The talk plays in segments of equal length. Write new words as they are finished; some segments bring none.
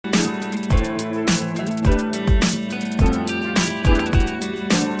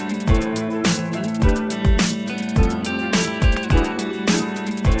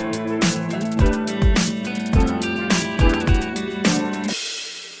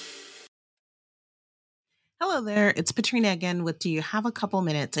Hello there, it's Patrina again with Do You Have a Couple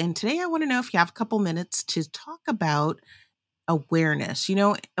Minutes? And today I want to know if you have a couple minutes to talk about awareness.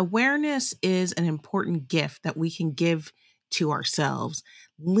 Awareness is an important gift that we can give to ourselves.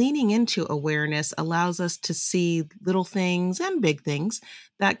 Leaning into awareness allows us to see little things and big things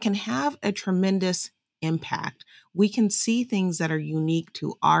that can have a tremendous impact. We can see things that are unique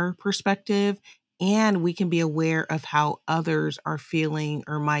to our perspective, and we can be aware of how others are feeling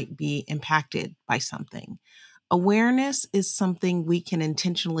or might be impacted by something. Awareness is something we can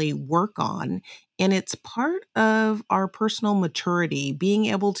intentionally work on, and it's part of our personal maturity, being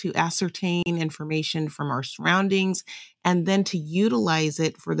able to ascertain information from our surroundings and then to utilize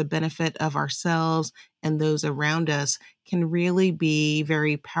it for the benefit of ourselves and those around us can really be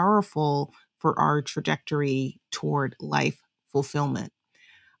very powerful for our trajectory toward life fulfillment.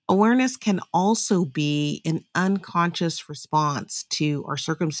 Awareness can also be an unconscious response to our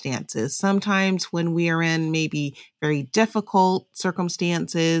circumstances. Sometimes, when we are in maybe very difficult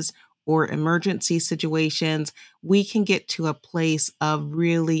circumstances or emergency situations, we can get to a place of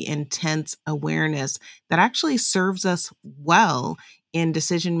really intense awareness that actually serves us well in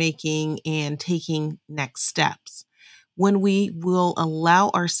decision making and taking next steps. When we will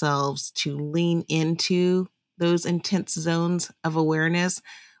allow ourselves to lean into those intense zones of awareness,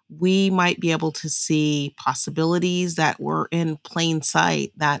 we might be able to see possibilities that were in plain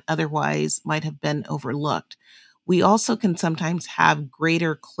sight that otherwise might have been overlooked. We also can sometimes have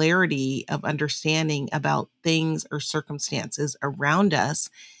greater clarity of understanding about things or circumstances around us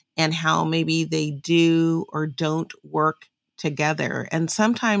and how maybe they do or don't work together. And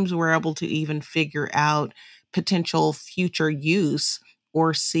sometimes we're able to even figure out potential future use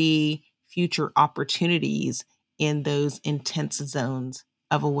or see future opportunities in those intense zones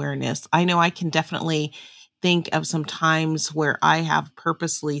of awareness. I know I can definitely think of some times where I have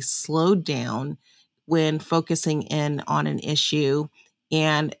purposely slowed down when focusing in on an issue.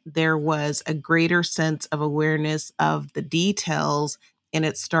 And there was a greater sense of awareness of the details, and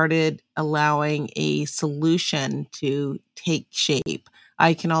it started allowing a solution to take shape.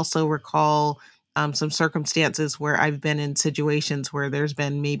 I can also recall some circumstances where I've been in situations where there's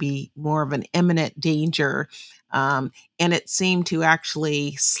been maybe more of an imminent danger. And it seemed to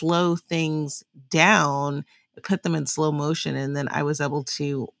actually slow things down, put them in slow motion. And then I was able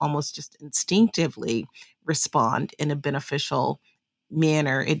to almost just instinctively respond in a beneficial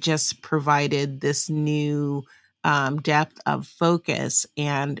manner. It just provided this new depth of focus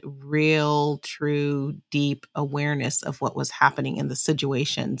and real, true, deep awareness of what was happening in the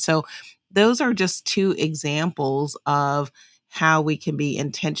situation. So, those are just two examples of how we can be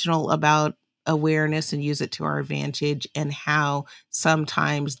intentional about awareness and use it to our advantage, and how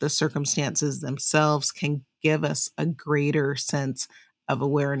sometimes the circumstances themselves can give us a greater sense of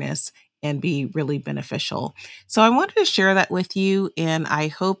awareness and be really beneficial. So I wanted to share that with you, and I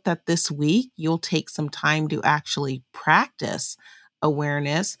hope that this week you'll take some time to actually practice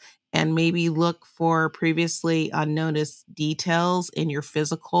awareness and maybe look for previously unnoticed details in your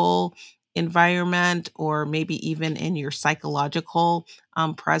physical environment or maybe even in your psychological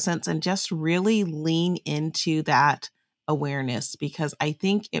presence, and just really lean into that awareness, because I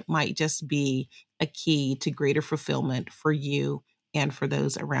think it might just be a key to greater fulfillment for you and for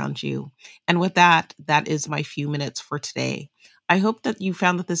those around you. And with that, that is my few minutes for today. I hope that you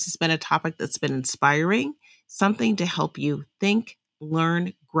found that this has been a topic that's been inspiring, something to help you think,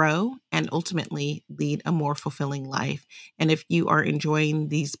 learn, grow, and ultimately lead a more fulfilling life. And if you are enjoying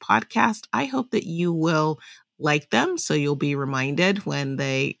these podcasts, I hope that you will like them so you'll be reminded when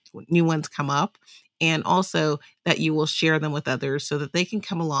new ones come up, and also that you will share them with others so that they can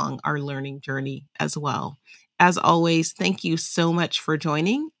come along our learning journey as well. As always, thank you so much for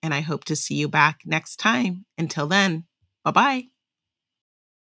joining, and I hope to see you back next time. Until then, bye bye.